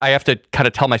I have to kind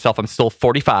of tell myself I'm still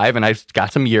 45 and I've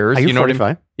got some years. Are you know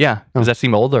 45? Yeah. Does that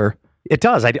seem old or? It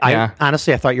does. I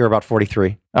honestly, I thought you were about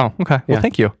 43. Oh, okay. Well,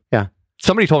 thank you. Yeah.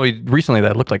 Somebody told me recently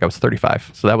that it looked like I was 35.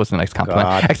 So that was a nice compliment.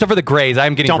 God. Except for the grays.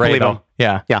 I'm getting Don't gray believe though. them.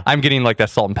 Yeah. Yeah. I'm getting like that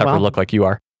salt and pepper look like you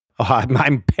are. Oh,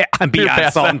 I'm beyond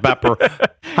past salt and pepper.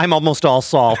 I'm almost all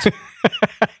salt.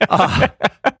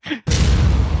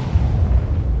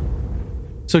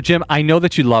 So, Jim, I know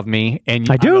that you love me, and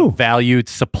I do. I'm a valued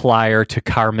supplier to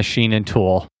Car Machine and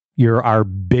Tool. You're our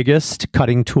biggest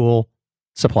cutting tool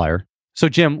supplier. So,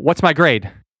 Jim, what's my grade?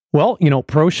 Well,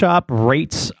 ProShop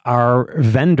rates our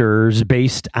vendors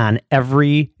based on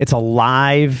it's a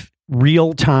live,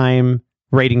 real-time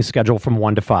rating schedule from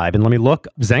 1 to 5. And let me look.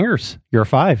 Zengers, you're a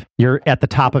 5. You're at the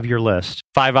top of your list.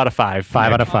 5 out of 5.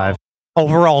 5 out of 5.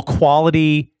 Overall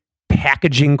quality,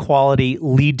 packaging quality,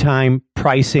 lead time,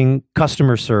 pricing,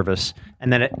 customer service,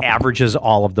 and then it averages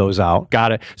all of those out.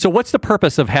 Got it. So what's the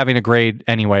purpose of having a grade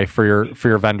anyway for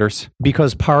your vendors?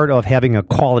 Because part of having a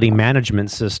quality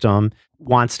management system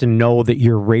wants to know that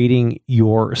you're rating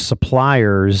your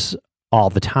suppliers all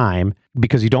the time,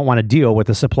 because you don't want to deal with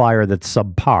a supplier that's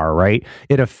subpar, right?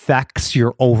 It affects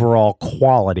your overall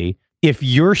quality. If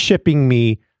you're shipping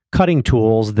me cutting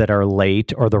tools that are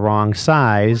late or the wrong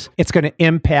size, it's going to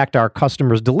impact our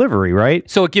customer's delivery, right?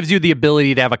 So it gives you the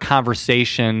ability to have a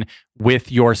conversation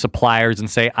with your suppliers and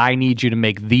say, I need you to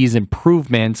make these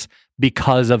improvements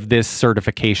because of this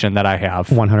certification that I have.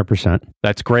 100%.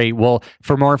 That's great. Well,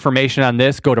 for more information on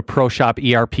this, go to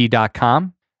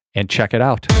ProShopERP.com and check it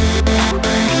out.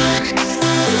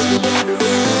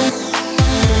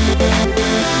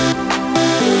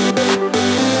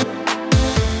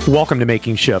 Welcome to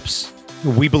Making Chips.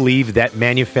 We believe that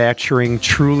manufacturing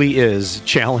truly is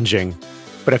challenging,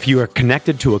 but if you are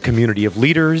connected to a community of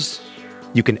leaders,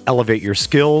 you can elevate your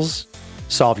skills,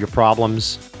 solve your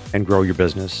problems, and grow your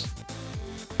business.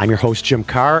 I'm your host, Jim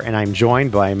Carr, and I'm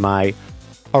joined by my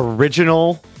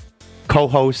original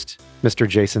co-host, Mr.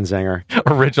 Jason Zenger.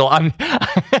 Original.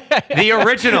 The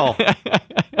original.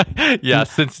 Yeah,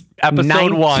 since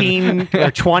episode 1.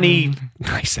 Or 20,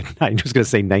 I was going to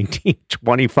say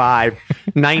 1925.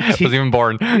 19. I wasn't even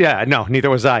born. Yeah, no, neither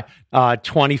was I.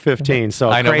 2015. So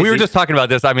I know. crazy. We were just talking about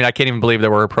this. I mean, I can't even believe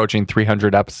that we're approaching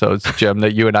 300 episodes, Jim,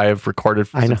 that you and I have recorded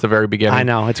since the very beginning. I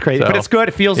know. It's crazy. So, but it's good.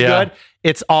 It feels good.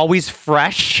 It's always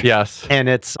fresh. Yes. And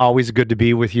it's always good to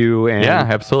be with you and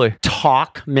absolutely.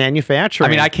 talk manufacturing. I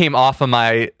mean, I came off of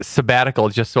my sabbatical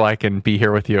just so I can be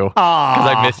here with you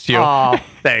because I missed you. Oh,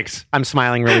 thanks. I'm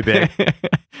smiling really big.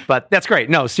 But that's great.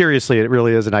 No, seriously, it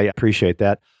really is. And I appreciate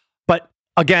that. But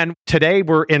again, today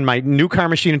we're in my new Car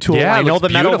Machine and Tool. Yeah, I know looks the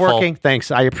beautiful. metalworking.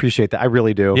 Thanks. I appreciate that. I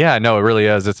really do. Yeah, no, it really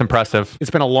is. It's impressive. It's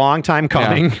been a long time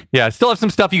coming. Yeah, still have some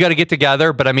stuff you got to get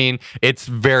together, but I mean, it's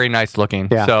very nice looking.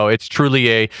 Yeah. So it's truly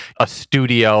a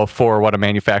studio for what a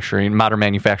modern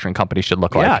manufacturing company should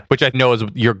look like, which I know is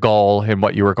your goal and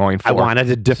what you were going for. I wanted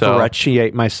to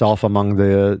differentiate myself among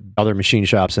the other machine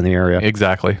shops in the area.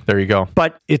 Exactly. There you go.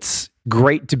 But it's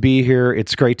great to be here.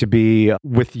 It's great to be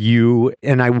with you.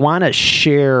 And I want to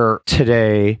share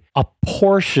today a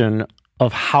portion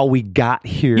of how we got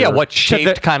here. Yeah, what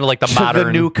shaped kind of like the modern,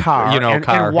 the new car,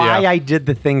 car. And why I did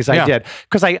the things I did.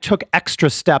 Because I took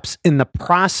extra steps in the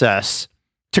process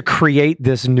to create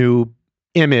this new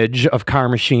image of Car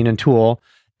Machine and Tool.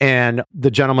 And the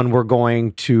gentleman we're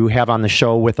going to have on the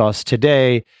show with us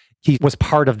today, he was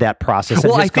part of that process.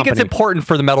 Well, I think it's important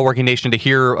for the Metalworking Nation to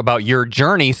hear about your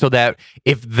journey so that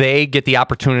if they get the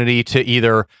opportunity to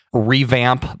either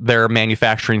revamp their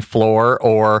manufacturing floor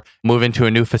or move into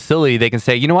a new facility, they can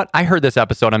say, you know what, I heard this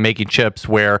episode on Making Chips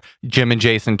where Jim and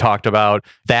Jason talked about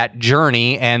that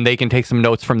journey, and they can take some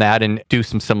notes from that and do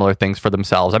some similar things for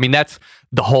themselves. I mean, that's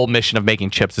the whole mission of Making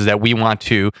Chips, is that we want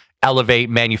to elevate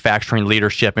manufacturing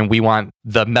leadership, and we want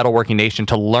the Metalworking Nation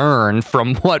to learn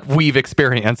from what we've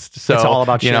experienced. So it's all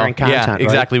about sharing content. Yeah,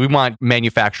 exactly. Right? We want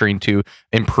manufacturing to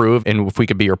improve, and if we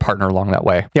could be your partner along that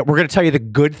way. Yeah, we're going to tell you the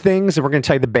good things, and we're going to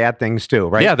tell you the bad things too,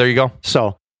 right? Yeah, there you go.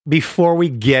 So before we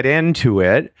get into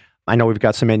it, I know we've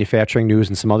got some manufacturing news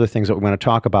and some other things that we want to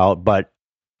talk about, but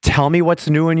tell me what's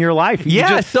new in your life.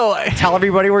 So tell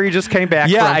everybody where you just came back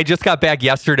from. I just got back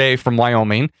yesterday from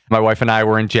Wyoming. My wife and I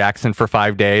were in Jackson for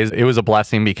 5 days. It was a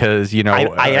blessing because,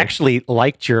 I actually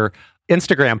liked your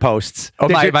Instagram posts. Oh,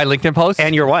 my LinkedIn posts?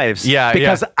 And your wife's. Yeah.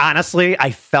 Because honestly, I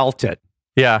felt it.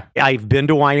 Yeah. I've been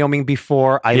to Wyoming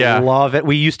before. I love it.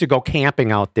 We used to go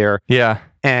camping out there. Yeah.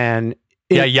 And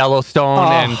Yeah, Yellowstone,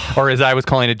 Oh. or as I was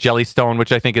calling it, Jellystone,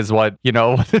 which I think is what,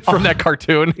 from that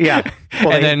cartoon. Yeah.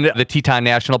 Well, and then the Teton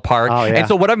National Park. Oh, yeah. And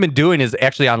so what I've been doing is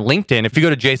actually on LinkedIn. If you go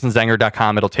to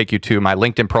jasonzenger.com, it'll take you to my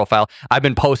LinkedIn profile. I've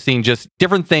been posting just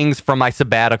different things from my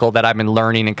sabbatical that I've been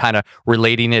learning and kind of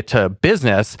relating it to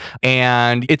business.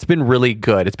 And it's been really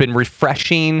good. It's been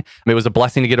refreshing. It was a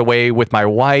blessing to get away with my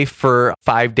wife for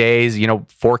 5 days,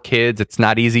 4 kids. It's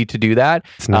not easy to do that.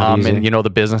 It's not easy. And, the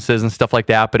businesses and stuff like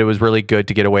that. But it was really good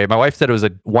to get away. My wife said it was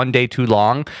a 1 day too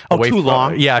long. Oh, too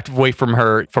long? Yeah, away from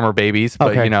her babies.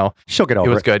 But, Okay. She'll get over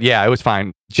it was good. Yeah, it was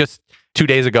fine. Just 2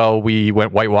 days ago, we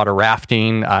went whitewater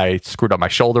rafting. I screwed up my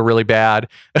shoulder really bad.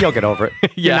 You'll get over it.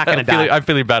 You're not going to die. I'm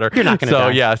feeling better. You're not going to die. So,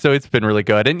 yeah, so it's been really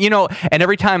good. And, and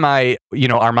every time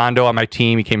Armando on my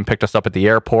team, he came and picked us up at the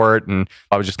airport, and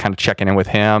I was just kind of checking in with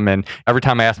him. And every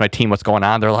time I asked my team what's going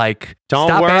on, they're like, Don't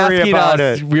stop worry asking about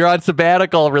us. it. We're on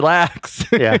sabbatical. Relax.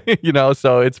 Yeah.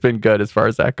 So it's been good as far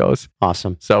as that goes.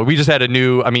 Awesome. So we just had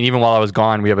even while I was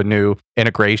gone, we have a new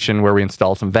integration where we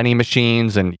installed some vending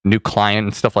machines and new client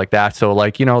and stuff like that. So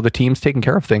the team's taking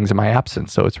care of things in my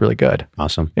absence. So it's really good.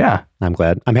 Awesome. Yeah. I'm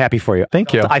glad. I'm happy for you.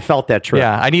 Thank you. I felt that trip.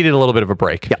 Yeah. I needed a little bit of a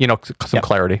break, Yeah. some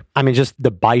clarity. I mean, just the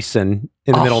bison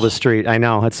in the middle of the street. I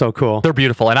know. It's so cool. They're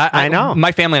beautiful. And I know.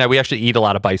 My family and I, we actually eat a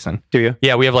lot of bison. Do you?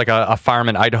 Yeah. We have like a farm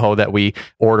in Idaho that we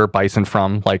order bison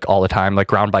from like all the time, like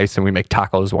ground bison. We make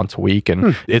tacos once a week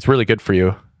and it's really good for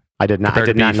you. I did not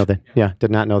Compared to know beef. that. Yeah,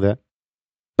 did not know that.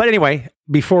 But anyway,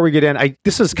 before we get in,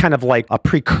 this is kind of like a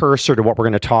precursor to what we're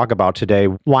going to talk about today,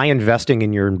 why investing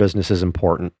in your own business is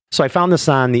important. So I found this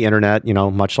on the internet,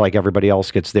 much like everybody else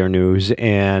gets their news.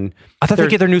 And I thought they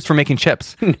get their news from making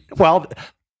chips. well,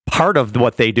 part of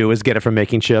what they do is get it from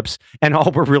making chips. And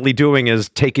all we're really doing is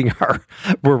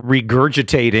we're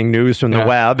regurgitating news from the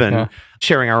web and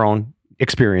sharing our own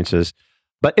experiences.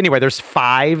 But anyway, there's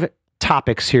 5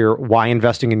 topics here why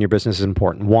investing in your business is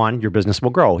important. 1, your business will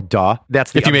grow. Duh.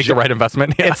 That's If you make the right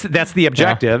investment. Yeah. That's the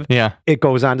objective. Yeah. It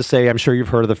goes on to say, I'm sure you've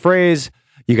heard of the phrase,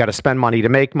 you got to spend money to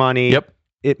make money. Yep.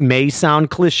 It may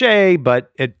sound cliche,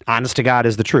 but it, honest to God,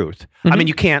 is the truth. I mean,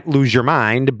 you can't lose your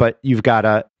mind, but you've got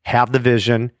to have the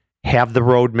vision, have the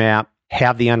roadmap,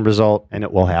 have the end result, and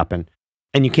it will happen.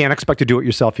 And you can't expect to do it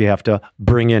yourself. You have to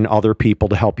bring in other people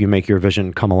to help you make your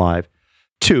vision come alive.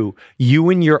 2, you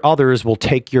and your others will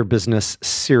take your business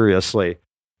seriously.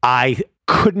 I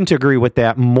couldn't agree with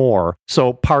that more.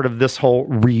 So part of this whole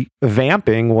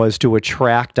revamping was to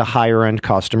attract a higher end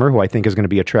customer who I think is going to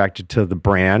be attracted to the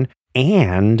brand.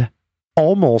 And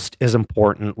almost as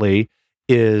importantly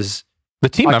is the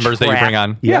team members that you bring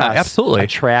on. Yes, Yeah, absolutely.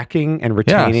 Attracting and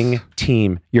retaining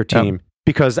your team. Yep.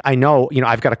 Because I know,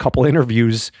 I've got a couple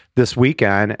interviews this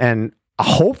weekend, and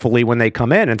hopefully when they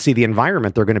come in and see the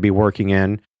environment they're going to be working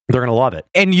in, they're going to love it.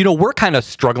 And, we're kind of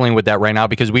struggling with that right now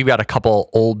because we've got a couple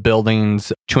old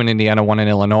buildings, 2 in Indiana, 1 in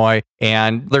Illinois,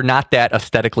 and they're not that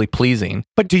aesthetically pleasing.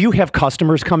 But do you have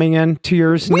customers coming in to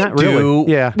yours? We Not do.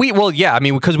 Really. Yeah.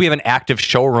 Because we have an active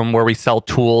showroom where we sell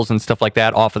tools and stuff like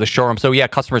that off of the showroom. So yeah,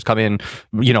 customers come in,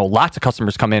 lots of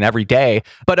customers come in every day.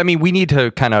 But we need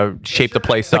to kind of shape the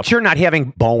place up. But you're not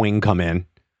having Boeing come in.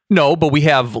 No, but we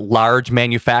have large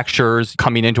manufacturers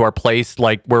coming into our place,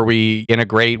 like where we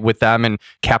integrate with them and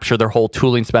capture their whole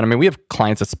tooling spend. We have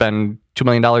clients that spend $2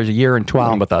 million a year in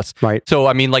tooling with us. Right. So,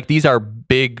 these are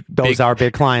big. Those are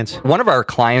big clients. One of our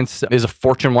clients is a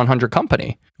Fortune 100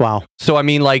 company. Wow. So,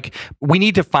 we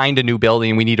need to find a new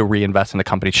building. We need to reinvest in the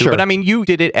company too. Sure. But you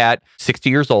did it at 60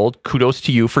 years old. Kudos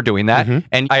to you for doing that. Mm-hmm.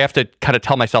 And I have to kind of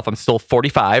tell myself I'm still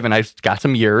 45 and I've got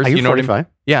some years. Are you know 45? what I mean?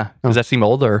 Yeah. Does that seem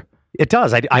old or? It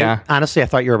does. I honestly, I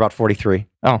thought you were about 43.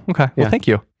 Oh, okay. Yeah. Well, thank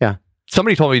you. Yeah.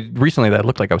 Somebody told me recently that it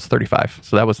looked like I was 35.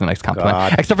 So that was a nice compliment.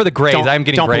 God. Except for the grays. I'm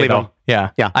getting don't gray believe though. them.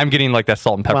 Yeah. Yeah. I'm getting like that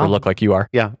salt and pepper Well, look like you are.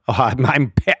 Yeah. Oh,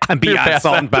 I'm beyond past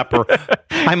salt and pepper.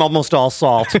 I'm almost all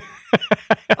salt. 3.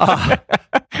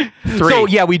 So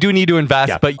yeah, we do need to invest,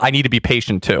 Yeah. but I need to be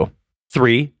patient too.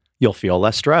 3, you'll feel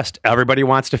less stressed. Everybody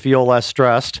wants to feel less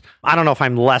stressed. I don't know if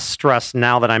I'm less stressed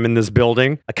now that I'm in this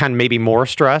building. I kind of maybe more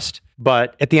stressed,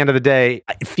 but at the end of the day,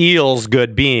 it feels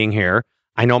good being here.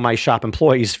 I know my shop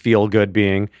employees feel good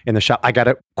being in the shop. I got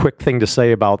a quick thing to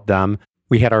say about them.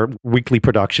 We had our weekly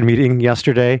production meeting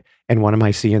yesterday, and one of my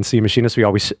CNC machinists, we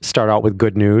always start out with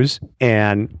good news,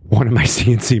 and one of my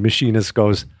CNC machinists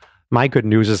goes, my good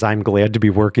news is I'm glad to be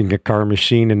working a car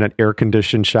machine in an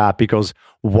air-conditioned shop because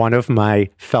one of my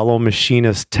fellow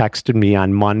machinists texted me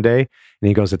on Monday, and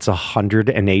he goes, it's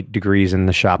 108 degrees in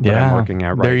the shop that I'm working at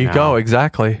right now. There you go.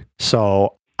 Exactly.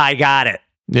 So I got it.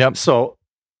 Yep. So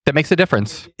that makes a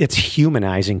difference. It's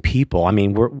humanizing people. I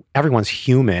mean, everyone's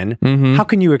human. Mhm. How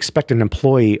can you expect an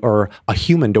employee or a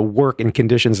human to work in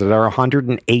conditions that are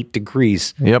 108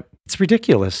 degrees? Yep. It's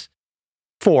ridiculous.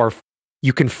 4,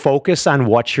 you can focus on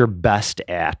what you're best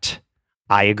at.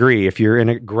 I agree. If you're in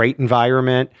a great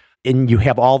environment and you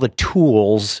have all the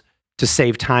tools to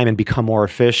save time and become more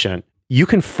efficient, you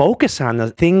can focus on the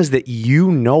things that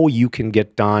you know you can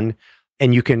get done,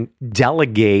 and you can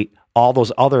delegate all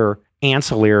those other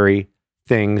ancillary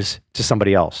things to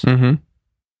somebody else. Mm-hmm.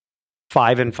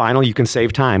 5, and final, you can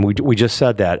save time. We just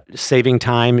said that. Saving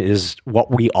time is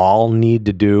what we all need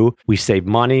to do. We save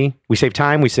money. We save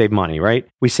time. We save money, right?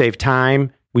 We save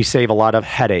time. We save a lot of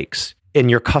headaches. And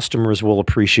your customers will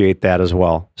appreciate that as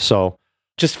well. So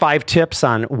just 5 tips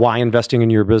on why investing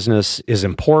in your business is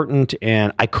important.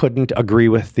 And I couldn't agree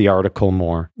with the article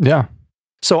more. Yeah.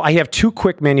 So I have 2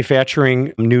 quick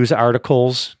manufacturing news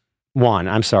articles. One,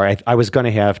 I'm sorry, I was going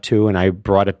to have 2 and I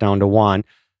brought it down to 1.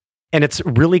 And it's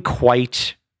really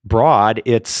quite broad.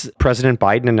 It's President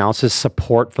Biden announces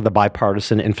support for the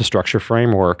bipartisan infrastructure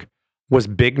framework. Was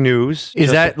big news.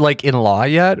 Is that like in law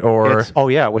yet, or?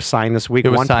 It was signed this week. It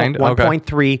was signed? Okay.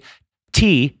 1.3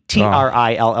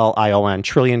 trillion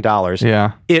trillion dollars.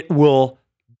 Yeah. It will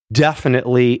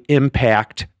definitely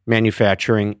impact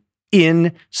manufacturing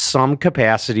in some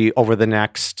capacity over the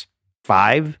next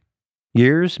 5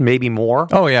 years, maybe more.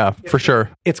 Oh yeah, for sure.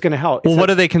 It's going to help. Well, what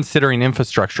are they considering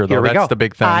infrastructure though? Here we That's go. the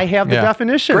big thing. I have the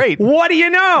definition. Great. What do you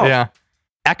know? Yeah.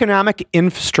 Economic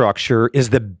infrastructure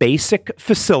is the basic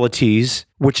facilities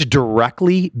which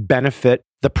directly benefit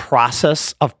the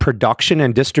process of production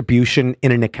and distribution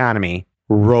in an economy.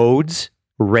 Roads,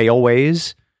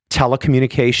 railways,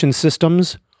 telecommunication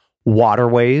systems,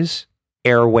 waterways,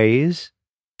 airways,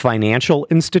 financial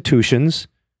institutions,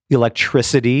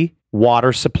 electricity,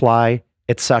 water supply,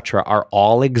 etc. are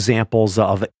all examples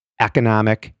of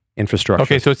economic infrastructure.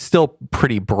 Okay, so it's still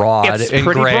pretty broad. It's in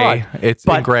pretty gray. broad. It's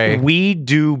in gray. We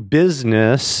do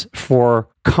business for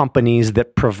companies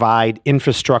that provide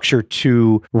infrastructure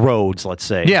to roads, let's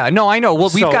say. Yeah, no, I know.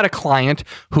 Well, we've So- got a client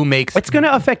who makes. It's going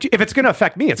to affect you. If it's going to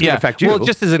affect me, it's going to affect you. Well,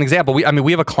 just as an example, we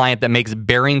have a client that makes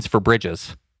bearings for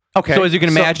bridges. okay. So as you can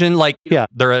imagine, yeah.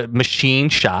 they're a machine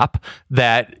shop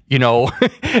that,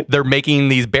 they're making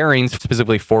these bearings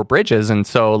specifically for bridges. And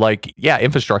so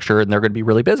infrastructure, and they're going to be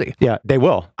really busy. Yeah, they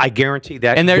will. I guarantee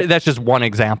that. And that's just one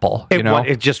example,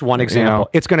 It's just one example.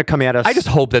 It's going to come at us. I just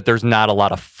hope that there's not a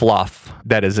lot of fluff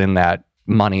that is in that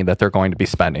money that they're going to be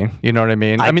spending. You know what I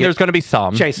mean? There's going to be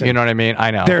some. Jason, you know what I mean?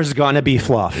 I know. There's going to be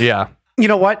fluff. Yeah. You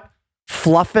know what?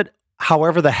 Fluff it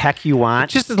however the heck you want.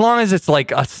 Just as long as it's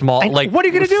like a small, what are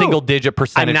you going to do? Single digit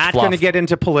percentage. I'm not fluff. going to get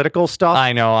into political stuff.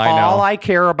 I know. All I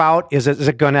care about is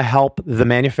it going to help the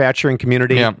manufacturing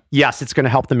community? Yeah. Yes, it's going to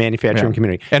help the manufacturing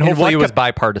community. And hopefully it what was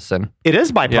bipartisan. It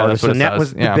is bipartisan. it That says.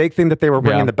 was the Yeah. big thing that they were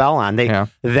ringing Yeah. the bell on. Yeah.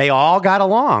 They all got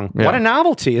along. Yeah. What a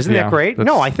novelty. Isn't that great?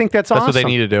 No, I think that's awesome. That's what they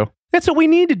need to do. That's what we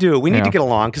need to do. We need Yeah. to get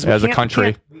along because As a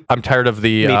country. I'm tired of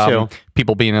the Me too.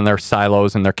 people being in their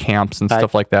silos and their camps and I-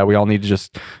 stuff like that. We all need to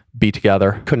just be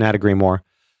together. Could not agree more.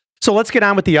 So let's get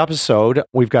on with the episode.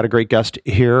 We've got a great guest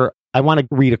here. I want to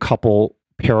read a couple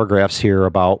paragraphs here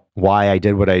about why I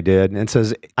did what I did. And it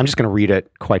says, I'm just going to read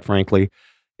it, quite frankly.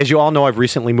 As you all know, I've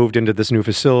recently moved into this new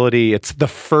facility. It's the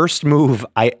first move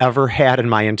I ever had in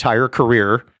my entire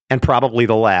career, and probably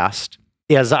the last,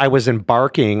 as I was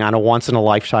embarking on a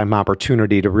once-in-a-lifetime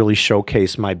opportunity to really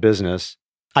showcase my business.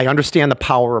 I understand the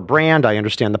power of brand. I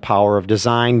understand the power of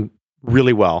design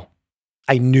really well.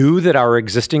 I knew that our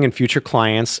existing and future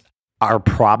clients are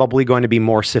probably going to be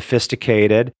more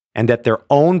sophisticated and that their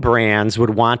own brands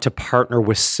would want to partner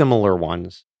with similar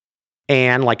ones.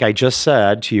 And like I just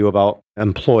said to you about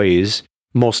employees,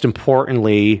 most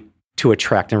importantly, to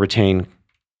attract and retain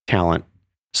talent.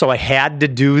 So I had to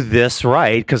do this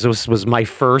right because this was my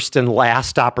first and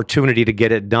last opportunity to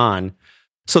get it done.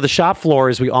 So the shop floor,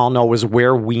 as we all know, is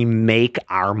where we make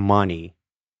our money.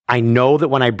 I know that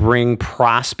when I bring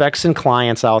prospects and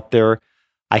clients out there,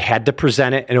 I had to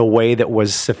present it in a way that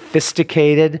was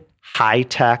sophisticated,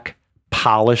 high-tech,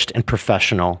 polished, and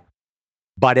professional.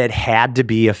 But it had to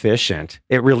be efficient.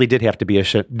 It really did have to be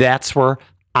efficient. That's where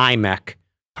IMEC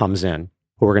comes in,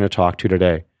 who we're going to talk to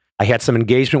today. I had some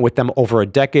engagement with them over a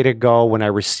decade ago when I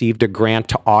received a grant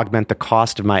to augment the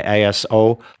cost of my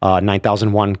ISO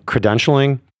 9001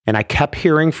 credentialing. And I kept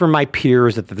hearing from my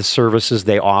peers that the services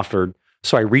they offered.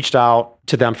 So I reached out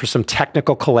to them for some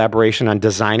technical collaboration on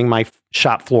designing my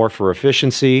shop floor for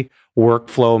efficiency,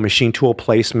 workflow, machine tool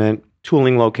placement,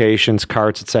 tooling locations,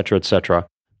 carts, et cetera, et cetera.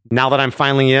 Now that I'm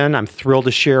finally in, I'm thrilled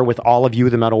to share with all of you,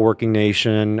 the Metalworking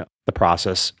Nation, the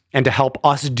process. And to help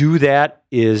us do that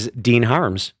is Dean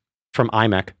Harms from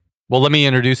IMEC. Well, let me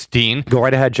introduce Dean. Go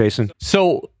right ahead, Jason.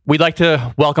 So we'd like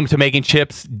to welcome to Making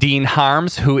Chips Dean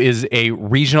Harms, who is a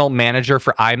regional manager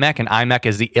for IMEC, and IMEC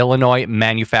is the Illinois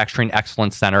Manufacturing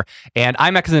Excellence Center. And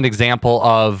IMEC is an example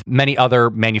of many other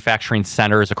manufacturing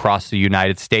centers across the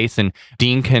United States. And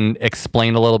Dean can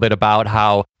explain a little bit about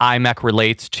how IMEC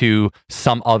relates to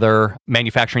some other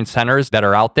manufacturing centers that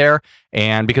are out there.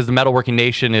 And because the Metalworking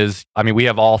Nation is, we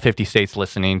have all 50 states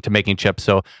listening to Making Chips,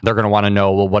 so they're going to want to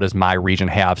know, well, what does my region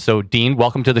have? So, Dean,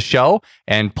 welcome to the show,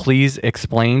 and please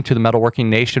explain to the Metalworking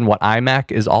Nation what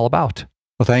IMEC is all about.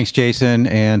 Well, thanks, Jason,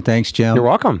 and thanks, Jim. You're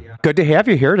welcome. Good to have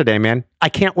you here today, man. I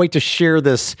can't wait to share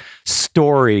this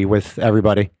story with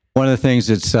everybody. One of the things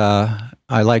that's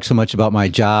I like so much about my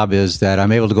job is that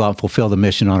I'm able to go out and fulfill the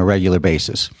mission on a regular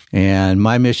basis. And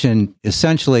my mission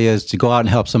essentially is to go out and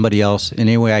help somebody else in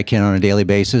any way I can on a daily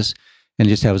basis and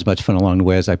just have as much fun along the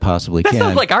way as I possibly can. That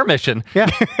sounds like our mission. Yeah.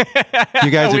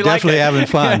 You guys are definitely having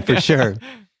fun, for sure.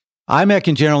 IMEC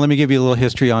in general, let me give you a little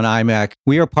history on IMEC.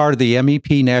 We are part of the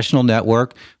MEP National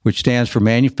Network, which stands for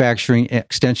Manufacturing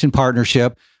Extension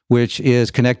Partnership, which is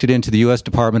connected into the U.S.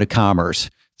 Department of Commerce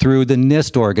through the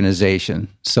NIST organization.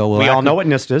 So we all know what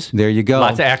NIST is. There you go.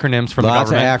 Lots of acronyms from the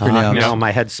government. Lots of acronyms. No, my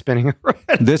head's spinning.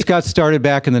 This got started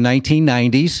back in the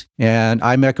 1990s, and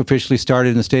IMEC officially started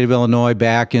in the state of Illinois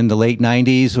back in the late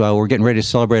 90s. We're getting ready to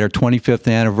celebrate our 25th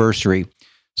anniversary.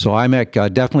 So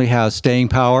IMEC definitely has staying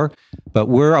power, but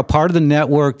we're a part of the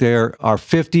network. There are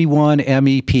 51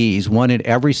 MEPs, one in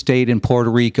every state in Puerto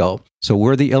Rico. So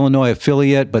we're the Illinois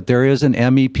affiliate, but there is an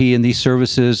MEP in these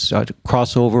services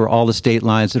cross over all the state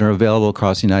lines that are available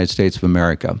across the United States of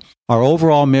America. Our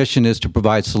overall mission is to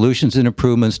provide solutions and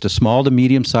improvements to small to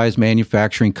medium-sized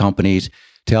manufacturing companies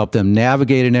to help them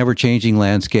navigate an ever-changing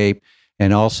landscape,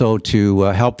 and also to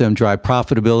help them drive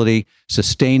profitability,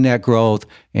 sustain that growth,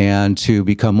 and to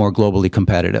become more globally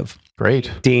competitive.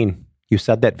 Great. Dean, you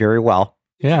said that very well.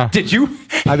 Yeah. Did you?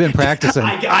 I've been practicing.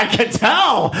 I can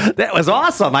tell. That was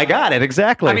awesome. I got it.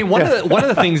 Exactly. One of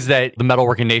the things that the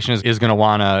Metalworking Nation is going to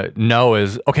want to know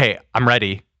is, okay, I'm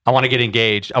ready. I want to get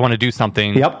engaged. I want to do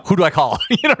something. Yep. Who do I call?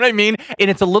 You know what I mean?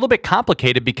 And it's a little bit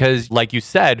complicated because, like you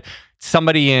said,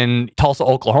 somebody in Tulsa,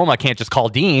 Oklahoma can't just call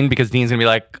Dean because Dean's going to be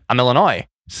like, I'm Illinois.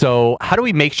 So how do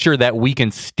we make sure that we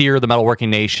can steer the Metalworking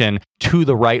Nation to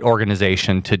the right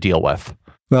organization to deal with?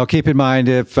 Well, keep in mind,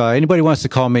 if anybody wants to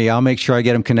call me, I'll make sure I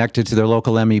get them connected to their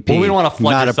local MEP. Well, we don't want to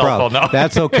flood your cell phone, no.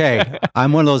 That's okay.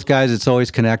 I'm one of those guys that's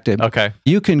always connected. Okay.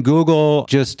 You can Google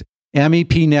just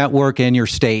MEP network in your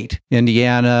state,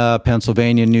 Indiana,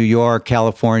 Pennsylvania, New York,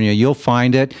 California. You'll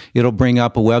find it. It'll bring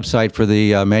up a website for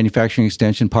the Manufacturing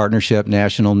Extension Partnership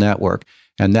National Network.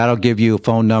 And that'll give you a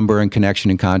phone number and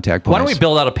connection and contact points. Why don't we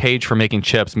build out a page for Making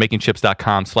Chips,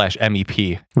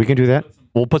 makingchips.com/MEP. We can do that.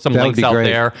 We'll put some links out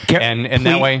there. And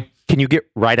that way... Can you get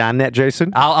right on that,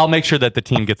 Jason? I'll make sure that the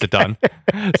team gets it done.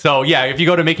 So yeah, if you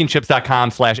go to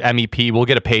makingchips.com/MEP, we'll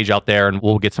get a page out there and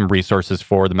we'll get some resources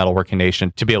for the Metalworking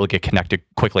Nation to be able to get connected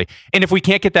quickly. And if we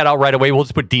can't get that out right away, we'll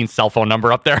just put Dean's cell phone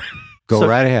number up there. Go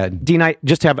right ahead. Dean, I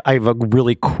have a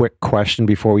really quick question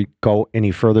before we go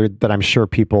any further that I'm sure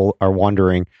people are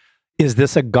wondering. Is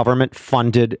this a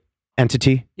government-funded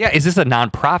entity? Yeah, is this a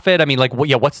nonprofit? I mean,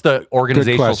 what's the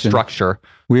organizational structure?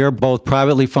 We are both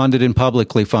privately funded and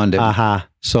publicly funded. Uh-huh.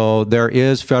 So there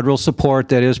is federal support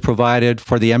that is provided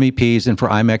for the MEPs and for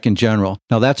IMEC in general.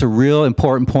 Now, that's a real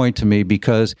important point to me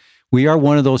because we are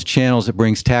one of those channels that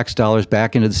brings tax dollars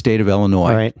back into the state of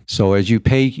Illinois. Right. So as you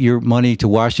pay your money to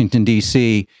Washington,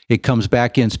 D.C., it comes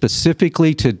back in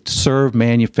specifically to serve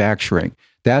manufacturing.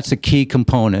 That's a key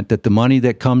component, that the money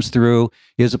that comes through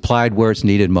is applied where it's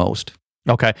needed most.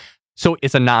 Okay. So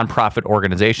it's a nonprofit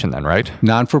organization then, right?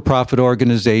 Non-for-profit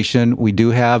organization. We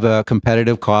do have a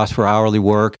competitive cost for hourly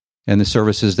work and the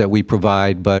services that we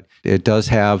provide, but it does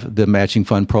have the matching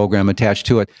fund program attached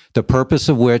to it. The purpose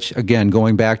of which, again,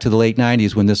 going back to the late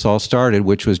 90s when this all started,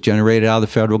 which was generated out of the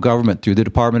federal government through the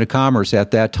Department of Commerce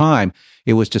at that time,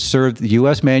 it was to serve the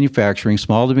U.S. manufacturing,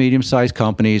 small to medium-sized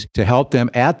companies, to help them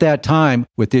at that time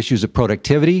with issues of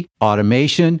productivity,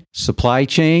 automation, supply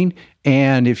chain,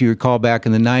 and if you recall back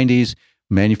in the 90s,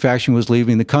 manufacturing was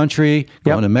leaving the country,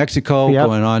 going to Mexico,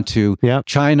 going on to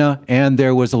China, and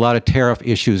there was a lot of tariff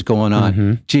issues going on.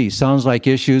 Mm-hmm. Gee, sounds like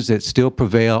issues that still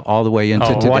prevail all the way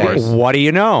into today. What do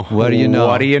you know? What do you know?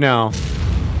 What do you know?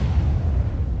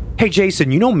 Hey, Jason,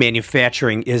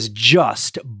 manufacturing is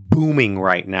just booming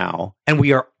right now, and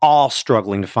we are all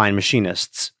struggling to find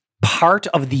machinists. Part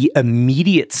of the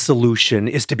immediate solution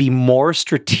is to be more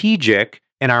strategic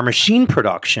and our machine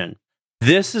production.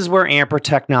 This is where Amper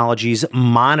Technologies'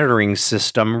 monitoring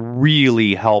system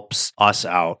really helps us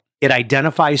out. It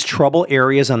identifies trouble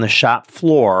areas on the shop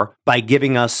floor by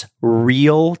giving us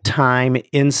real-time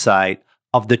insight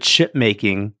of the chip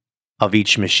making of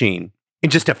each machine.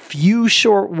 In just a few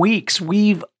short weeks,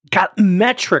 we've got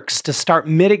metrics to start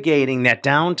mitigating that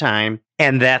downtime,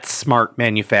 and that's smart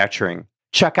manufacturing.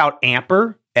 Check out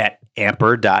Amper at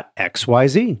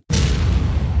amper.xyz.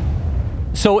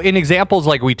 So in examples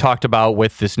like we talked about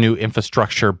with this new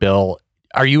infrastructure bill,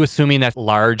 are you assuming that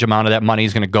large amount of that money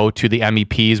is going to go to the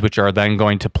MEPs, which are then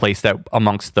going to place that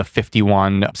amongst the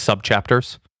 51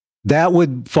 subchapters? That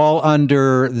would fall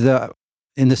under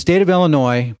in the state of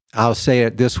Illinois, I'll say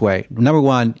it this way. Number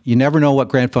one, you never know what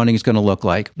grant funding is going to look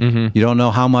like. Mm-hmm. You don't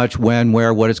know how much, when,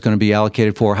 where, what it's going to be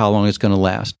allocated for, how long it's going to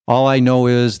last. All I know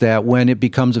is that when it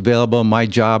becomes available, my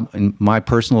job, and my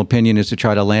personal opinion, is to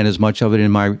try to land as much of it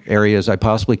in my area as I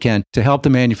possibly can to help the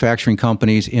manufacturing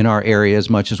companies in our area as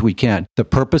much as we can. The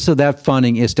purpose of that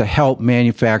funding is to help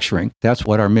manufacturing. That's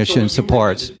what our mission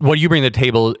supports. What you bring to the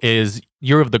table is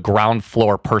you have the ground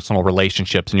floor personal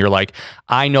relationships, and you're like,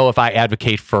 I know if I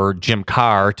advocate for Jim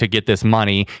Carr to get this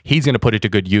money, he's going to put it to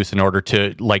good use in order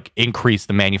to increase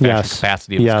the manufacturing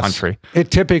capacity of this country.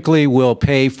 It typically will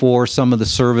pay for some of the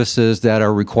services that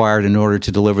are required in order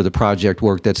to deliver the project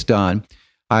work that's done.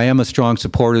 I am a strong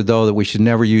supporter, though, that we should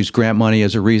never use grant money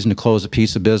as a reason to close a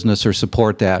piece of business or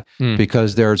support that,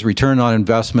 because there's return on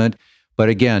investment. But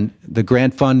again, the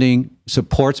grant funding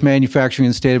supports manufacturing in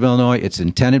the state of Illinois. It's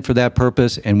intended for that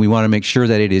purpose, and we want to make sure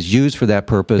that it is used for that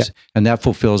purpose, and that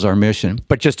fulfills our mission.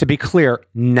 But just to be clear,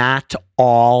 not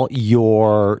all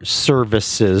your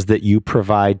services that you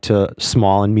provide to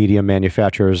small and medium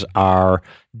manufacturers are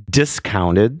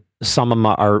discounted. Some of them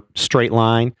are straight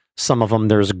line. Some of them,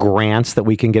 there's grants that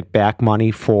we can get back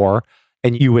money for,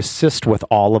 and you assist with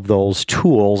all of those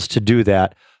tools to do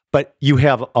that. But you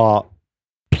have a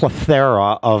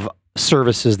plethora of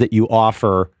services that you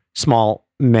offer small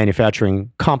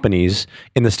manufacturing companies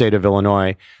in the state of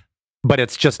Illinois, but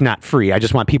it's just not free. I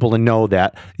just want people to know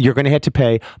that you're going to have to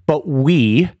pay. But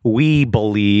we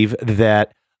believe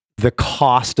that the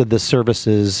cost of the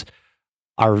services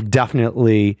are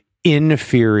definitely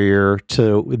inferior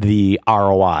to the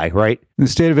ROI, right? In the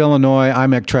state of Illinois,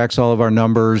 IMEC tracks all of our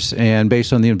numbers, and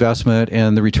based on the investment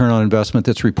and the return on investment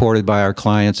that's reported by our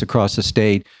clients across the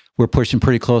state, we're pushing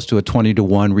pretty close to a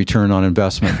 20-to-1 return on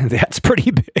investment. That's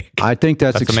pretty big. I think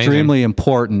that's extremely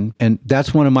important, and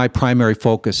that's one of my primary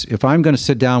focus. If I'm going to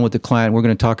sit down with the client, we're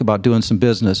going to talk about doing some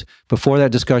business. Before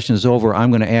that discussion is over, I'm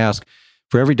going to ask,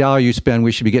 for every dollar you spend,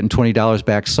 we should be getting $20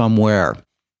 back somewhere.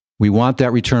 We want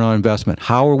that return on investment.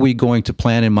 How are we going to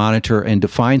plan and monitor and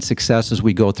define success as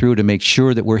we go through to make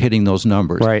sure that we're hitting those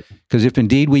numbers? Right. Because if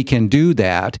indeed we can do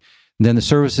that, then the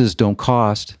services don't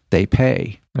cost, they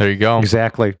pay. There you go.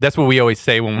 Exactly. That's what we always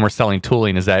say when we're selling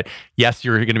tooling is that, yes,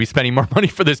 you're going to be spending more money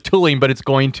for this tooling, but it's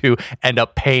going to end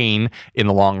up paying in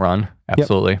the long run.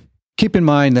 Absolutely. Yep. Keep in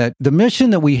mind that the mission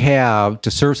that we have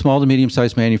to serve small to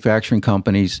medium-sized manufacturing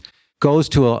companies goes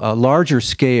to a larger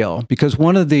scale, because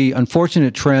one of the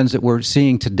unfortunate trends that we're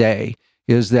seeing today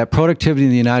is that productivity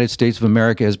in the United States of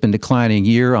America has been declining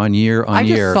year on year on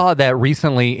year. I just saw that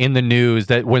recently in the news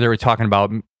that where they were talking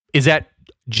about, is that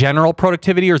general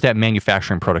productivity or is that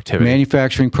manufacturing productivity?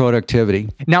 Manufacturing productivity.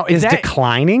 Now, is that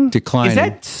declining? Declining. Is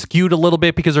that skewed a little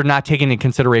bit because they're not taking into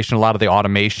consideration a lot of the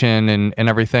automation and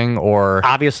everything? Or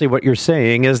obviously what you're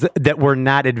saying is that we're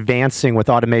not advancing with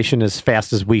automation as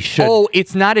fast as we should. Oh,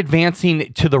 it's not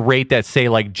advancing to the rate that, say,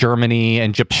 like Germany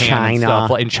and Japan and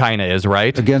stuff, and China is,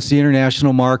 right? Against the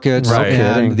international markets, right.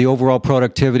 And the overall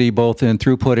productivity, both in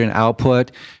throughput and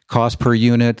output, cost per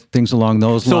unit, things along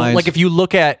those lines. So, like, if you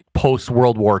look at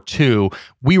post-World War II,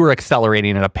 we were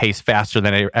accelerating at a pace faster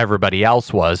than everybody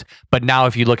else was. But now,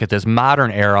 if you look at this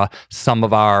modern era, some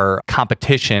of our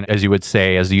competition, as you would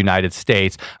say, as the United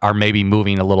States, are maybe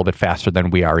moving a little bit faster than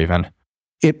we are even.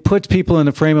 It puts people in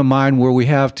the frame of mind where we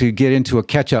have to get into a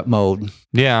catch-up mode.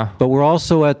 Yeah. But we're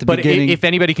also at the beginning. But if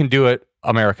anybody can do it,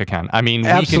 America can. I mean,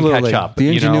 absolutely. We can catch up. The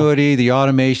ingenuity, the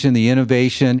automation, the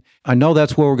innovation. I know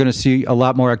that's where we're going to see a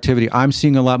lot more activity. I'm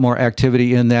seeing a lot more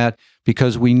activity in that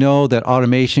because we know that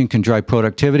automation can drive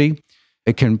productivity.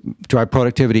 It can drive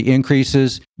productivity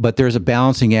increases, but there's a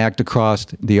balancing act across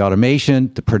the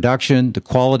automation, the production, the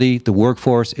quality, the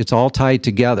workforce. It's all tied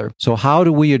together. So how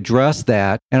do we address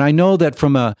that? And I know that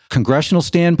from a congressional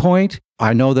standpoint,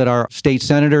 I know that our state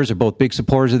senators are both big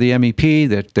supporters of the MEP,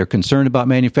 that they're concerned about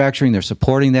manufacturing. They're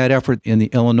supporting that effort in the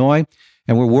Illinois.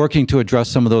 And we're working to address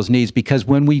some of those needs, because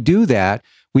when we do that,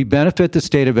 We benefit the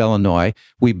state of Illinois.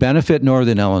 We benefit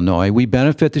Northern Illinois. We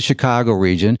benefit the Chicago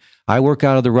region. I work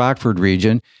out of the Rockford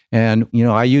region. And,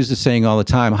 I use the saying all the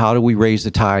time, how do we raise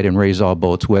the tide and raise all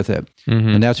boats with it?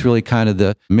 And that's really kind of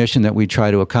the mission that we try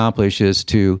to accomplish, is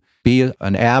to be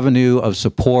an avenue of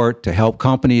support to help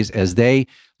companies as they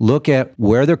look at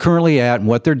where they're currently at and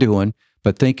what they're doing,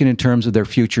 but thinking in terms of their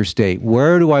future state.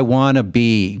 Where do I want to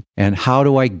be and how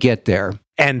do I get there?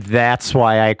 And that's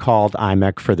why I called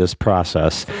IMEC for this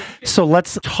process. So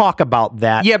let's talk about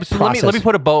that. Yeah, but so let me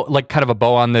put a bow, like kind of a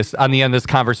bow on this, on the end of this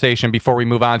conversation before we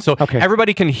move on. So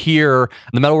everybody can hear,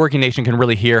 the Metalworking Nation can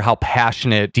really hear how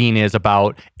passionate Dean is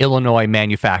about Illinois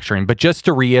manufacturing. But just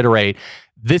to reiterate,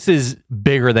 this is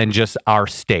bigger than just our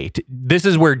state. This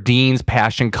is where Dean's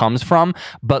passion comes from.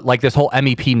 But like this whole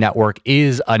MEP network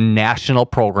is a national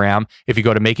program. If you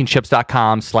go to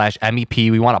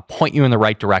makingchips.com/MEP, we want to point you in the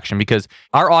right direction, because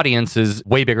our audience is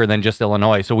way bigger than just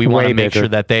Illinois. So we want to make sure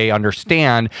that they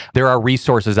understand there are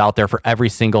resources out there for every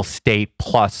single state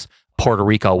plus Puerto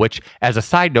Rico, which, as a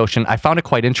side notion, I found it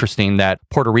quite interesting that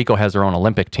Puerto Rico has their own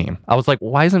Olympic team. I was like,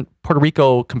 why isn't Puerto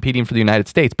Rico competing for the United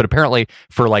States? But apparently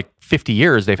for like 50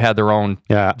 years, they've had their own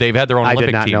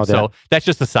Olympic team. So that's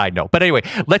just a side note. But anyway,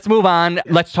 let's move on.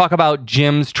 Let's talk about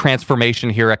Jim's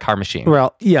transformation here at Car Machine.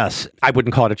 Well, yes, I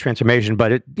wouldn't call it a transformation,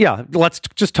 but let's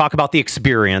just talk about the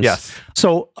experience. Yes.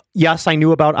 So yes, I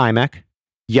knew about IMEC.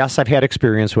 Yes, I've had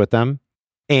experience with them.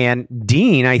 And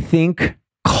Dean, I think,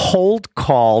 cold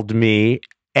called me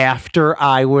after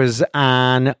I was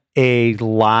on a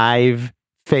live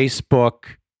Facebook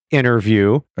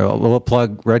interview. A little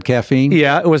plug, Red Caffeine.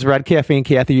 Yeah, it was Red Caffeine.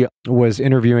 Kathy was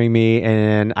interviewing me,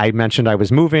 and I mentioned I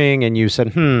was moving, and you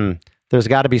said, there's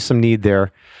got to be some need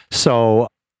there. So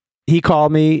he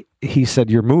called me. He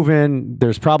said, you're moving.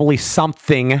 There's probably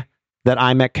something that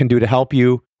IMEC can do to help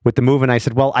you with the move. And I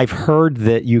said, well, I've heard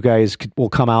that you guys will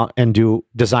come out and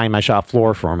design my shop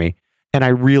floor for me. And I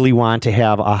really want to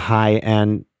have a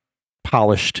high-end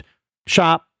polished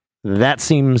shop. That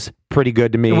seems pretty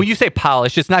good to me. And when you say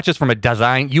polished, it's not just from a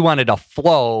design. You wanted a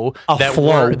flow that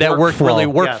worked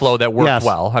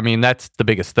well. I mean, that's the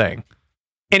biggest thing.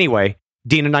 Anyway,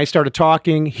 Dean and I started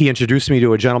talking. He introduced me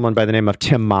to a gentleman by the name of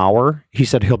Tim Maurer. He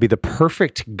said he'll be the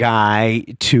perfect guy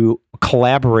to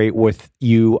collaborate with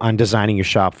you on designing your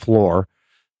shop floor.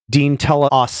 Dean, tell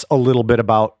us a little bit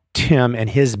about Tim and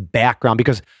his background,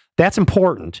 because that's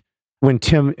important. When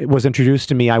Tim was introduced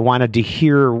to me, I wanted to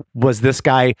hear, was this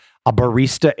guy a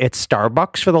barista at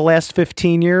Starbucks for the last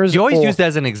 15 years? You always use that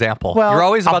as an example. Well, you're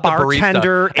always about the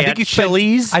bartender at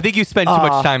Chili's. I think you spend too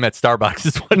much time at Starbucks.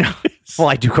 Is what it is. Well,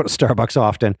 I do go to Starbucks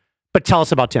often. But tell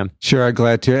us about Tim. Sure, I'm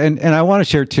glad to. And I want to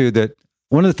share, too, that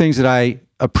one of the things that I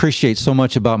appreciate so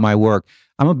much about my work,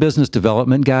 I'm a business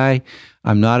development guy.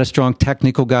 I'm not a strong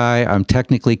technical guy. I'm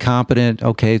technically competent.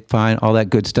 Okay, fine, all that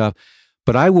good stuff.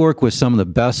 But I work with some of the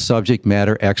best subject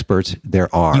matter experts there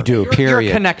are. You do. Period.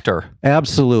 You're a connector.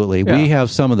 Absolutely. Yeah. We have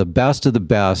some of the best of the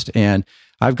best. And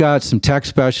I've got some tech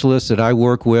specialists that I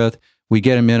work with. We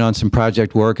get them in on some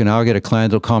project work, and I'll get a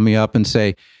client that'll call me up and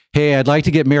say, hey, I'd like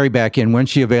to get Mary back in. When's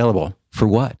she available? For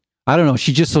what? I don't know.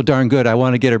 She's just so darn good. I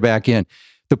want to get her back in.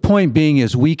 The point being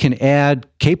is we can add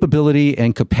capability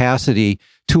and capacity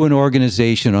to an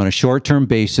organization on a short-term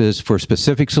basis for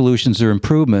specific solutions or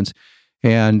improvements.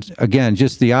 And again,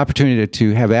 just the opportunity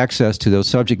to have access to those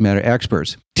subject matter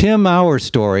experts. Tim Maurer's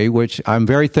story, which I'm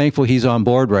very thankful he's on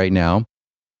board right now,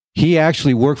 he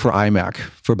actually worked for IMEC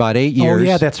for about 8 years. Oh,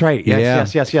 yeah, that's right.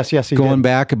 Yes. Going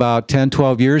back about 10,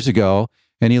 12 years ago.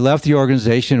 And he left the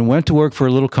organization and went to work for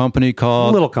a little company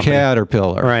called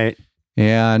Caterpillar. Right.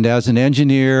 And as an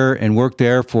engineer, and worked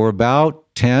there for about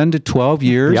 10 to 12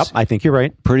 years. Yep, I think you're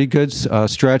right. Pretty good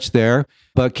stretch there.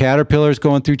 But Caterpillar's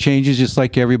going through changes just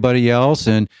like everybody else.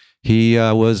 And he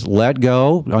was let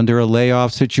go under a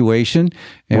layoff situation.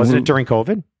 And wasn't it during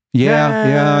COVID?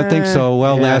 Yeah, I think so.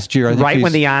 Well, last year. I think right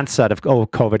when the onset of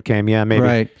COVID came. Yeah, maybe.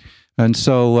 Right. And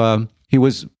so he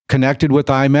was connected with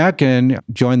IMEC and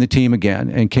joined the team again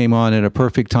and came on at a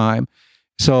perfect time.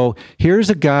 So here's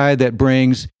a guy that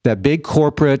brings that big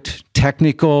corporate,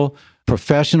 technical,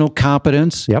 professional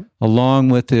competence, along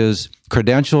with his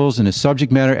credentials and his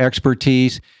subject matter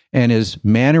expertise and his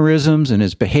mannerisms and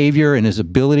his behavior and his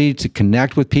ability to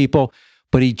connect with people.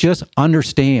 But he just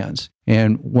understands.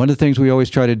 And one of the things we always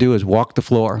try to do is walk the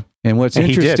floor. And what's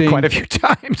interesting, he did quite a few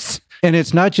times. And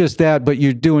it's not just that, but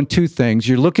you're doing two things.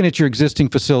 You're looking at your existing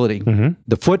facility,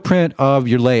 the footprint of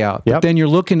your layout, but then you're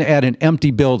looking at an empty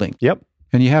building. Yep.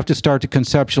 and you have to start to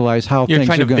conceptualize how You're things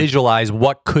trying are to going. visualize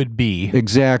what could be.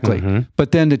 Exactly.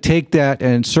 But then to take that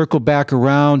and circle back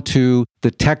around to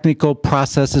the technical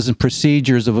processes and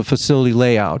procedures of a facility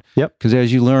layout. Yep. Because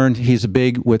as you learned, he's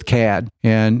big with CAD.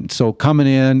 And so coming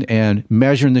in and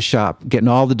measuring the shop, getting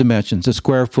all the dimensions, the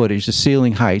square footage, the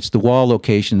ceiling heights, the wall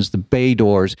locations, the bay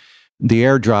doors, the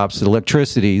airdrops, the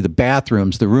electricity, the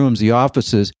bathrooms, the rooms, the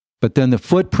offices, but then the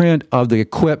footprint of the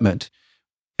equipment.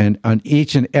 And on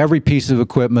each and every piece of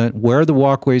equipment, where the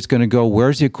walkway is going to go,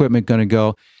 where's the equipment going to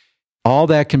go, all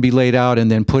that can be laid out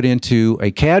and then put into a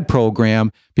CAD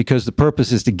program because the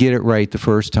purpose is to get it right the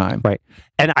first time. Right.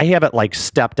 And I have it like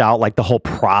stepped out, like the whole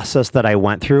process that I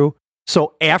went through.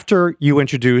 So after you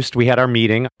introduced, we had our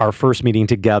meeting, our first meeting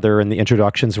together, and the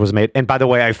introductions was made. And by the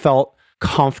way, I felt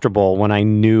comfortable when I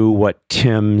knew what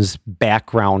Tim's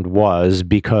background was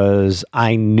because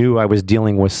I knew I was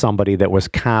dealing with somebody that was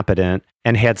competent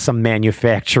and had some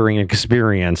manufacturing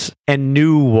experience and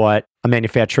knew what a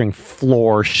manufacturing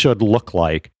floor should look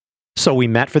like. So we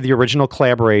met for the original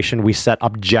collaboration. We set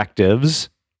objectives.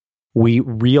 We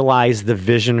realized the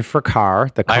vision for CAR,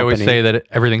 the company. I always say that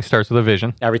everything starts with a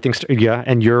vision. Yeah,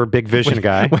 and you're a big vision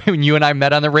guy. When you and I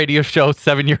met on the radio show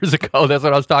 7 years ago, that's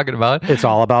what I was talking about. It's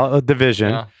all about the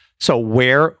vision. Yeah. So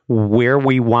where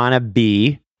we want to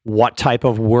be, what type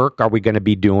of work are we going to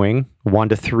be doing 1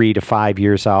 to 3 to 5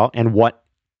 years out, and what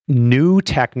new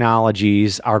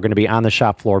technologies are going to be on the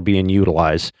shop floor being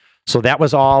utilized. So that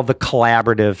was all the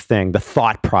collaborative thing, the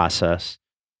thought process.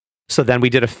 So then we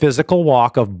did a physical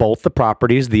walk of both the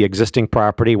properties, the existing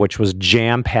property, which was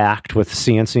jam-packed with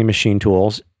CNC machine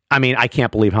tools. I mean, I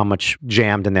can't believe how much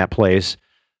jammed in that place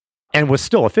and was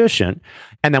still efficient.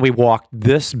 And then we walked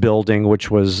this building, which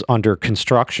was under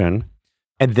construction.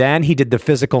 And then he did the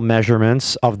physical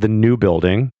measurements of the new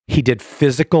building. He did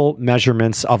physical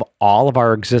measurements of all of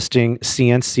our existing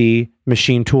CNC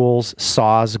machine tools,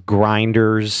 saws,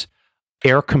 grinders,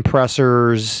 air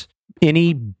compressors,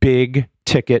 any big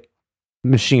ticket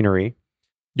machinery.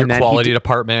 Your quality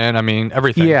department, I mean,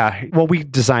 everything. Yeah. Well, we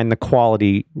designed the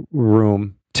quality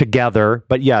room together,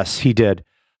 but yes, he did.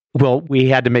 Well, we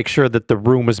had to make sure that the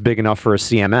room was big enough for a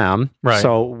CMM. Right.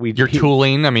 So your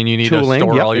tooling, I mean, you need tooling, to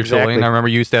store yep, all your exactly. tooling. I remember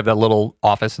you used to have that little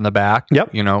office in the back.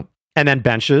 Yep. You know. And then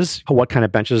benches. What kind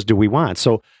of benches do we want?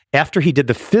 So after he did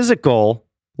the physical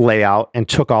layout and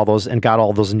took all those and got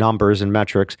all those numbers and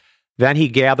metrics, then he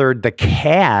gathered the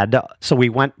CAD. So we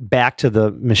went back to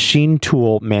the machine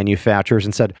tool manufacturers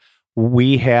and said,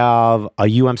 we have a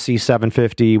UMC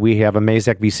 750, we have a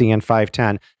Mazak VCN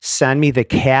 510. Send me the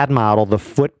CAD model, the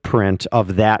footprint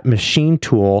of that machine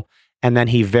tool. And then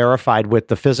he verified with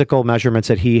the physical measurements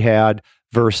that he had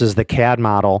versus the CAD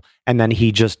model. And then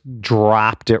he just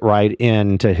dropped it right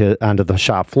onto the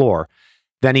shop floor.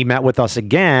 Then he met with us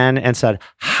again and said,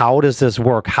 how does this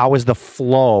work? How is the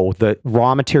flow? The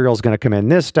raw material is going to come in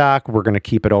this dock. We're going to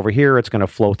keep it over here. It's going to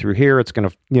flow through here. It's going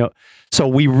to, so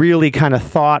we really kind of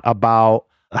thought about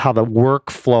how the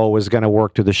workflow is going to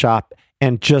work through the shop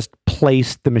and just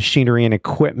placed the machinery and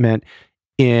equipment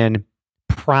in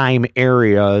prime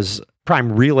areas,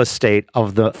 prime real estate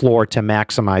of the floor to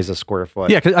maximize the square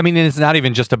foot. Yeah, because I mean, it's not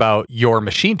even just about your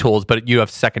machine tools, but you have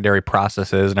secondary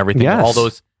processes and everything. Yes. All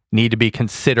those need to be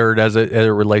considered as it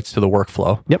relates to the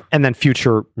workflow. Yep. And then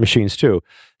future machines too.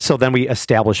 So then we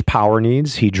established power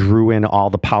needs. He drew in all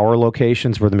the power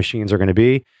locations where the machines are going to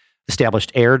be,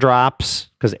 established airdrops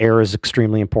because air is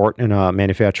extremely important in a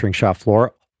manufacturing shop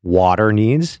floor. Water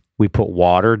needs. We put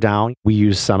water down. We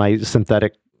use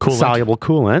semi-synthetic soluble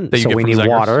coolant. So we need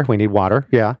water. We need water.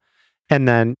 Yeah. And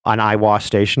then an eye wash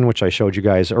station, which I showed you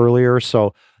guys earlier.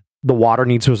 So the water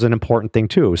needs was an important thing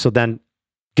too. So then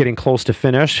getting close to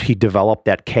finish, he developed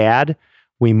that CAD.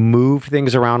 We moved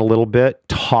things around a little bit,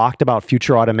 talked about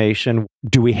future automation.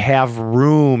 Do we have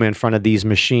room in front of these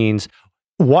machines?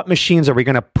 What machines are we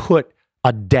going to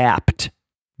adapt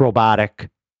robotic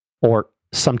or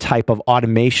some type of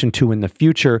automation to in the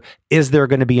future? Is there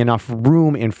going to be enough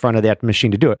room in front of that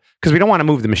machine to do it? Because we don't want to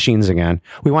move the machines again.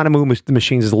 We want to move the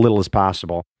machines as little as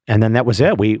possible. And then that was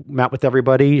it. We met with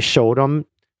everybody, showed them.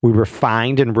 We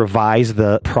refined and revised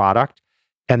the product.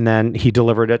 And then he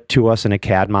delivered it to us in a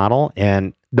CAD model.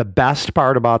 And the best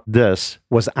part about this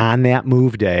was on that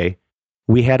move day,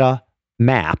 we had a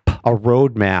map, a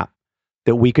road map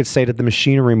that we could say to the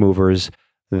machinery movers,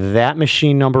 that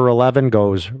machine number 11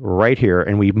 goes right here.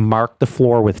 And we marked the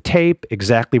floor with tape,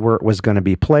 exactly where it was going to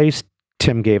be placed.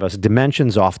 Tim gave us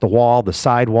dimensions off the wall, the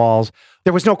side walls.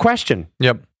 There was no question.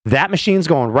 Yep. That machine's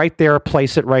going right there,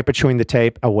 place it right between the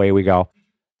tape, away we go.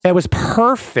 It was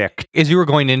perfect. As you were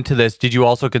going into this, did you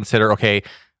also consider, okay,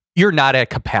 you're not at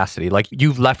capacity. Like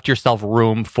you've left yourself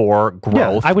room for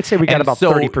growth. I would say we got And about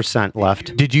so 30%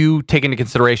 left. Did you take into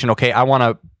consideration, okay, I want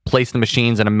to place the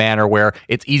machines in a manner where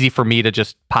it's easy for me to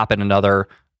just pop in another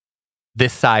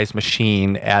this size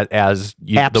machine as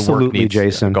the work Absolutely, needs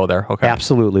Jason. to go there? Okay.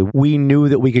 Absolutely. We knew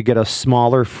that we could get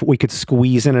we could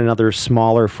squeeze in another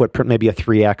smaller footprint, maybe a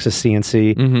 3-axis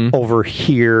CNC over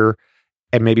here,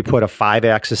 and maybe put a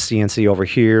 5-axis CNC over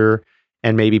here,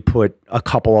 and maybe put a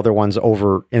couple other ones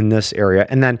over in this area.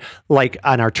 And then like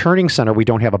on our turning center, we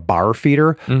don't have a bar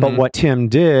feeder, but what Tim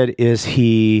did is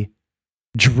he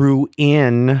drew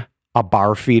in a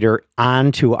bar feeder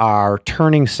onto our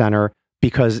turning center,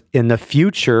 because in the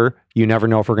future, you never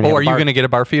know if we're going to are you going to get a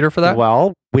bar feeder for that?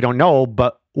 Well, we don't know,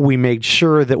 but we made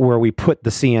sure that where we put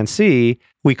the CNC,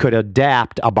 we could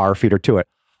adapt a bar feeder to it.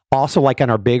 Also, like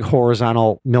on our big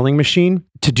horizontal milling machine,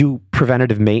 to do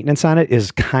preventative maintenance on it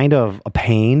is kind of a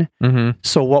pain.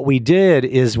 So what we did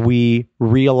is we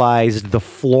realized the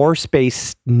floor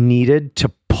space needed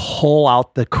to pull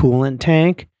out the coolant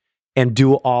tank and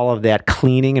do all of that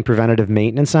cleaning and preventative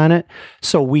maintenance on it.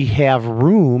 So we have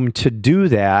room to do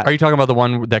that. Are you talking about the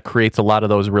one that creates a lot of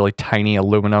those really tiny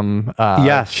aluminum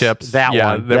Yes, chips? that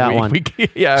one. That one.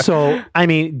 Yeah. So, I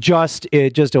mean,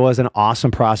 it was an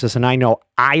awesome process. And I know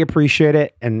I appreciate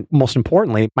it. And most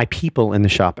importantly, my people in the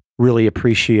shop really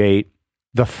appreciate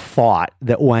the thought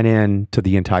that went into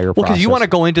the entire process. Well, because you want to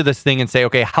go into this thing and say,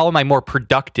 okay, how am I more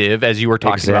productive, as you were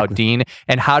talking about, Dean?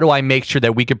 And how do I make sure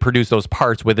that we could produce those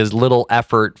parts with as little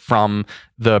effort from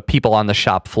the people on the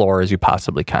shop floor as you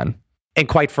possibly can? And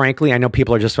quite frankly, I know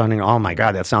people are just wondering, oh my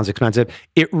God, that sounds expensive.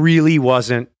 It really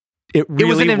wasn't. It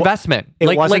was an investment. It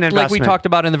was an investment. Like we talked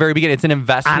about in the very beginning. It's an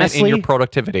investment Honestly, in your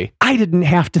productivity. I didn't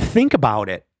have to think about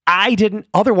it. I didn't.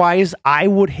 Otherwise, I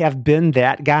would have been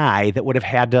that guy that would have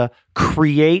had to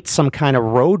create some kind of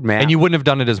roadmap. And you wouldn't have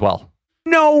done it as well.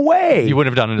 No way. You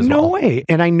wouldn't have done it as well. No way.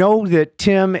 And I know that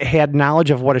Tim had knowledge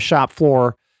of what a shop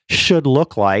floor should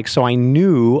look like. So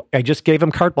I just gave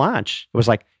him carte blanche. It was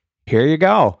like, here you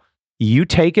go. You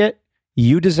take it,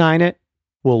 you design it,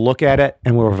 we'll look at it,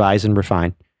 and we'll revise and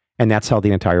refine. And that's how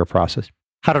the entire process.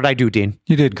 How did I do, Dean?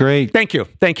 You did great. Thank you.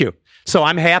 Thank you. So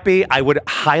I'm happy. I would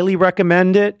highly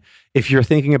recommend it if you're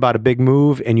thinking about a big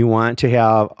move and you want to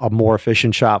have a more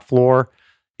efficient shop floor.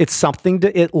 It's something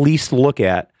to at least look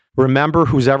at. Remember,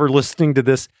 who's ever listening to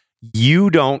this,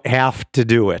 you don't have to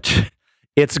do it.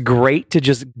 It's great to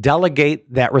just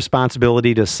delegate that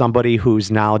responsibility to somebody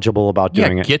who's knowledgeable about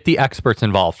doing it. Get the experts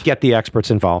involved. Get the experts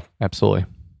involved. Absolutely.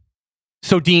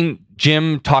 So, Dean,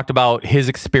 Jim talked about his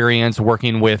experience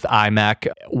working with IMEC.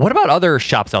 What about other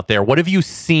shops out there? What have you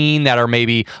seen that are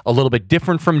maybe a little bit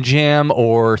different from Jim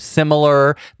or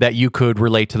similar that you could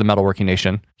relate to the Metalworking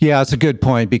Nation? Yeah, it's a good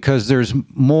point, because there's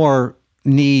more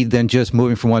need than just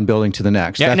moving from one building to the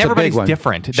next. Yeah, That's and everybody's a big one.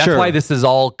 different. That's Sure. why this is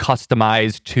all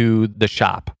customized to the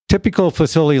shop. Typical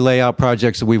facility layout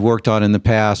projects that we've worked on in the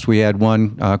past. We had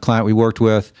one client we worked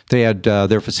with. They had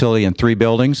their facility in 3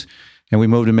 buildings, and we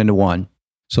moved them into 1.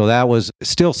 So that was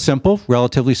still simple,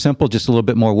 relatively simple, just a little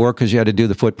bit more work because you had to do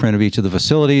the footprint of each of the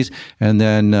facilities and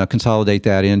then consolidate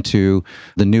that into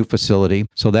the new facility.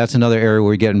 So that's another area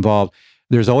where we get involved.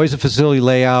 There's always a facility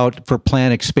layout for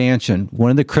plant expansion. One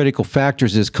of the critical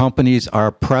factors is companies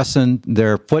are pressing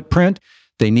their footprint.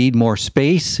 They need more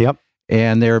space. Yep.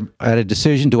 And they're at a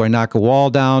decision, do I knock a wall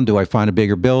down? Do I find a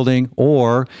bigger building?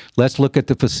 Or let's look at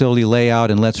the facility layout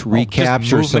and let's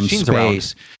recapture move some machines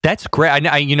space. around. That's great.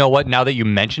 I you know what? Now that you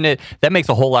mention it, that makes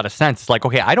a whole lot of sense. It's like,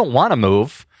 okay, I don't want to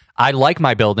move. I like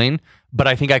my building, but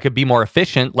I think I could be more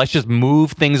efficient. Let's just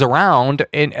move things around.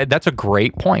 And that's a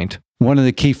great point. One of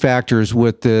the key factors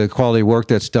with the quality work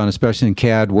that's done, especially in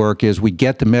CAD work, is we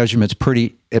get the measurements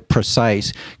pretty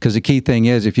precise. Because the key thing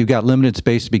is, if you've got limited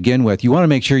space to begin with, you want to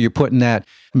make sure you're putting that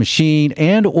machine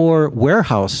and or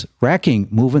warehouse racking,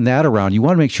 moving that around. You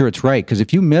want to make sure it's right. Because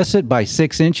if you miss it by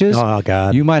 6 inches, Oh,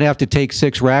 God. you might have to take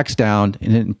 6 racks down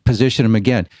and then position them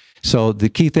again. So the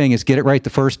key thing is get it right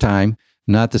the first time,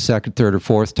 not the second, third, or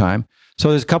fourth time. So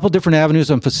there's a couple different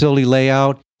avenues on facility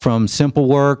layout, from simple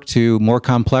work to more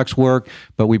complex work,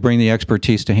 but we bring the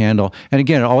expertise to handle. And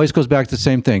again, it always goes back to the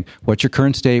same thing. What's your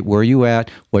current state? Where are you at?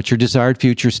 What's your desired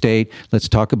future state? Let's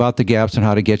talk about the gaps and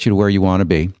how to get you to where you want to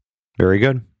be. Very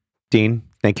good. Dean,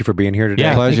 thank you for being here today.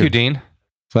 Yeah, Pleasure. thank you, Dean.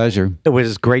 Pleasure. It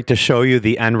was great to show you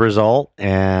the end result,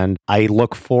 and I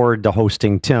look forward to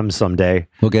hosting Tim someday.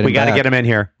 We'll get him We got to back. get him in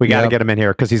here. We got to Yep. get him in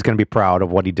here because he's going to be proud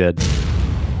of what he did.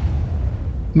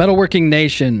 Metalworking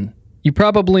Nation, You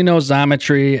probably know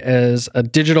Xometry as a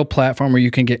digital platform where you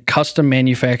can get custom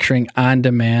manufacturing on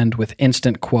demand with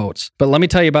instant quotes. But let me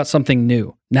tell you about something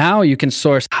new. Now you can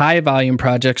source high volume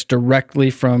projects directly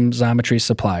from Xometry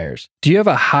suppliers. Do you have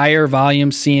a higher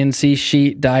volume CNC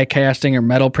sheet, die casting, or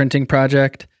metal printing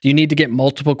project? Do you need to get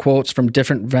multiple quotes from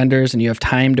different vendors and you have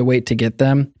time to wait to get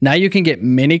them? Now you can get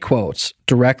many quotes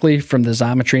directly from the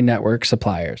Xometry network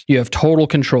suppliers. You have total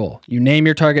control. You name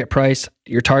your target price,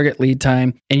 your target lead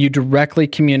time, and you directly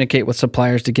communicate with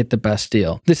suppliers to get the best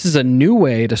deal. This is a new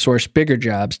way to source bigger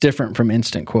jobs different from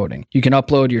instant quoting. You can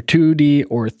upload your 2D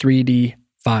or 3D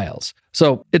files.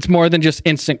 So it's more than just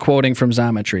instant quoting from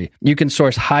Xometry. You can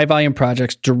source high volume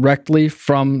projects directly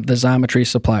from the Xometry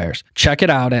suppliers. Check it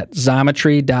out at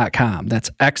xometry.com. That's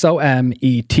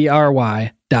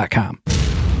XOMETRY.com.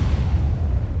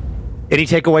 Any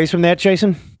takeaways from that,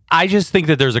 Jason? I just think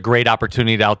that there's a great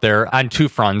opportunity out there on two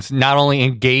fronts, not only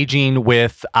engaging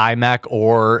with IMEC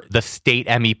or the state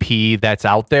MEP that's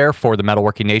out there for the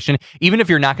Metalworking Nation, even if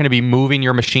you're not going to be moving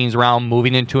your machines around,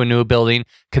 moving into a new building,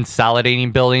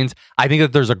 consolidating buildings, I think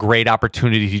that there's a great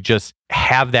opportunity to just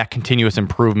have that continuous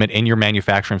improvement in your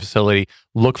manufacturing facility.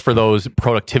 Look for those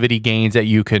productivity gains that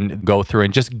you can go through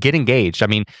and just get engaged. I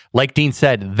mean, like Dean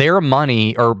said, their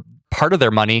money or part of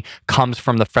their money comes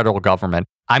from the federal government.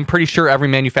 I'm pretty sure every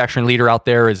manufacturing leader out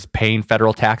there is paying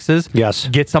federal taxes. Yes.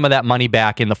 Get some of that money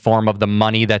back in the form of the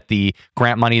money that the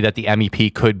grant money that the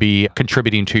MEP could be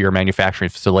contributing to your manufacturing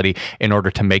facility in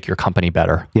order to make your company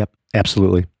better. Yep,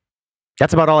 absolutely.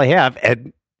 That's about all I have.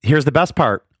 And here's the best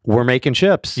part. We're making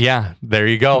chips. Yeah, there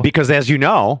you go. Because as you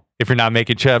know, if you're not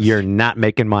making chips, you're not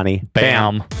making money.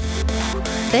 Bam.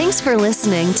 Thanks for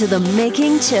listening to the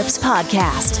Making Chips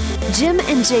podcast. Jim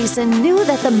and Jason knew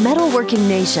that the Metalworking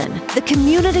Nation, the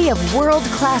community of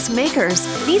world-class makers,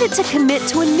 needed to commit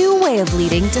to a new way of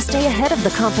leading to stay ahead of the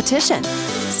competition.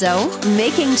 So,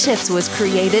 Making Chips was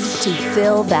created to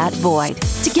fill that void,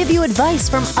 to give you advice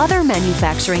from other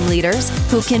manufacturing leaders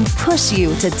who can push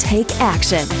you to take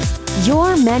action.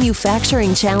 Your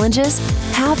manufacturing challenges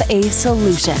have a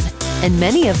solution, and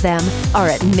many of them are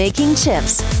at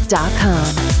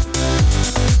makingchips.com.